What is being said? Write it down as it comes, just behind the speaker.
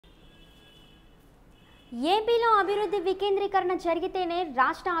ఏపీలో అభివృద్ధి వికేంద్రీకరణ జరిగితేనే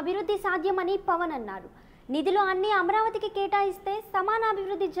రాష్ట్ర అభివృద్ధి సాధ్యమని పవన్ అన్నారు. నిధులు అన్ని అమరావతికి కేటాయిస్తే సమాన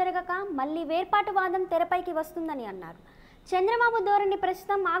అభివృద్ధి జరగక మళ్ళీ వేర్పాటువాదం తెరపైకి వస్తుందని అన్నారు. చంద్రబాబు ధోరణి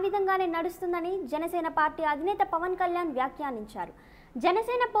ప్రస్తుతం ఆ విధంగానే నడుస్తుందని జనసేన పార్టీ అధినేత పవన్ కళ్యాణ్ వ్యాఖ్యానించారు.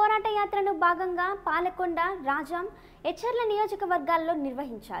 జనసేన పోరాట యాత్రను భాగంగా పాలకొండ, రాజాం, ఎచ్చర్ల నియోజకవర్గాల్లో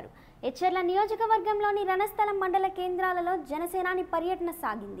నిర్వహించారు. ఎచ్చర్ల నియోజకవర్గంలోని రణస్థలం మండల కేంద్రాలలో జనసేనాని పర్యటన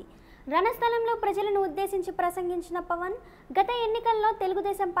సాగింది. రణస్థలంలో ప్రజలను ఉద్దేశించి ప్రసంగించిన పవన్ గత ఎన్నికల్లో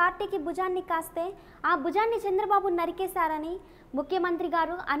తెలుగుదేశం పార్టీకి భుజాన్ని కాస్తే ఆ భుజాన్ని చంద్రబాబు నరికేశారని, ముఖ్యమంత్రి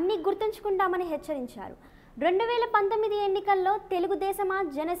గారు అన్ని గుర్తుంచుకుంటామని హెచ్చరించారు. 2019 ఎన్నికల్లో తెలుగుదేశమా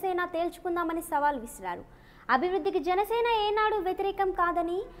జనసేన తేల్చుకుందామని సవాల్ విసిరారు. అభివృద్ధికి జనసేన ఏనాడు వ్యతిరేకం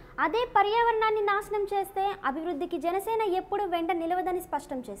కాదని, అదే పర్యావరణాన్ని నాశనం చేస్తే అభివృద్ధికి జనసేన ఎప్పుడు వెంట నిలవదని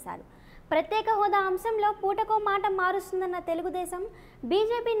స్పష్టం చేశారు. ప్రత్యేక హోదా అంశంలో పూటకో మాట మారుస్తుందన్న తెలుగుదేశం,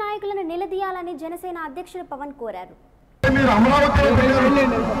 బీజేపీ నాయకులను నిలదీయాలని జనసేన అధ్యక్షులు పవన్ కోరారు.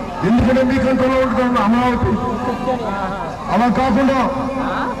 అలా కాకుండా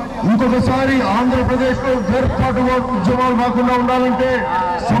ఇంకొకసారి ఆంధ్రప్రదేశ్లో వేర్పాటు ఉద్యమాలు కాకుండా ఉండాలంటే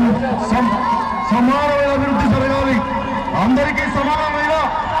సమానమైన అభివృద్ధి జరగాలి. అందరికీ సమానమైన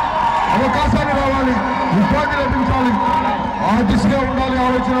అవకాశాలు రావాలి, ఉపాధి లభించాలి. ఆ దిశగా ఉండాలి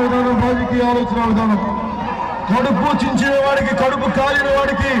ఆలోచన విధానం, రాజకీయ ఆలోచన విధానం. కడుపు చించిన వాడికి, కడుపు కాలిన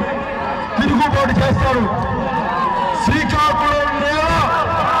వాడికి తిరుగుబాటు చేస్తారు. శ్రీకాకుళం నేల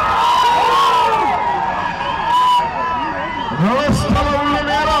రణస్థలం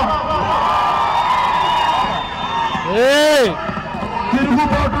నేల,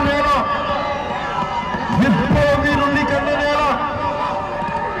 తిరుగుబాటు నేల, విప్లవీ నుండి కన్న నేల,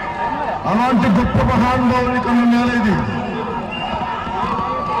 అలాంటి గొప్ప మహానుభావుని కన్న నేల ఇది.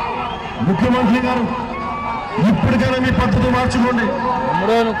 ముఖ్యమంత్రి గారు ఇప్పటికైనా మీ పద్ధతి మార్చుకోండి.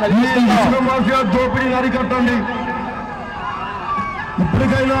 మాఫియా దోపిడీని అరికట్టండి.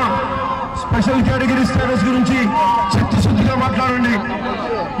 ఇప్పటికైనా స్పెషల్ కేటగిరీ స్టేటస్ గురించి చిత్తశుద్ధిగా మాట్లాడండి.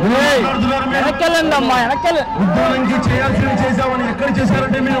 ఉద్దానంకి చేయాల్సినవి చేశామని ఎక్కడ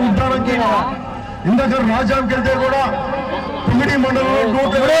చేశారంటే మీరు ఉద్దానంకి ఇందాక రాజాంకి వెళ్తే కూడా పిగిడి మండలంలో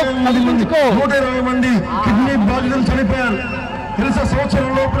 120 మంది కిడ్నీ బాధితులు చనిపోయారు. తెలుసా? సంవత్సరం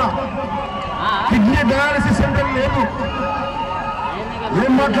లోపల కిడ్నీ డయాలసిస్ సెంటర్ లేదు.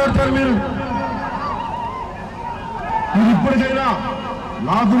 ఏం మాట్లాడతారు మీరు? ఇప్పటికైనా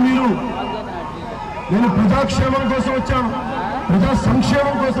నేను ప్రజాక్షేమం కోసం వచ్చాను, ప్రజా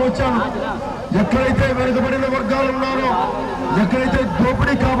సంక్షేమం కోసం వచ్చాను. ఎక్కడైతే వెనుకబడిన వర్గాలు ఉన్నారో, ఎక్కడైతే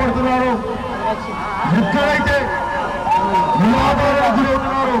దోపిడీ కాపాడుతున్నారో, ఎక్కడైతే నివాదాలకు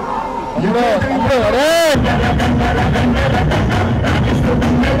గురవుతున్నారో,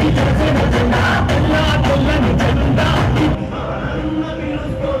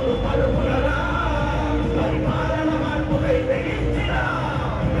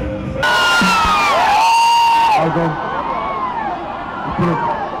 ఇప్పుడు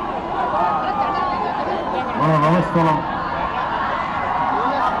మన రణస్థలం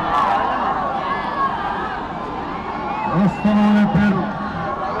అనే పేరు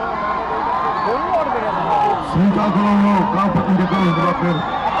శ్రీకాకుళంలో కాకపోతే పేరు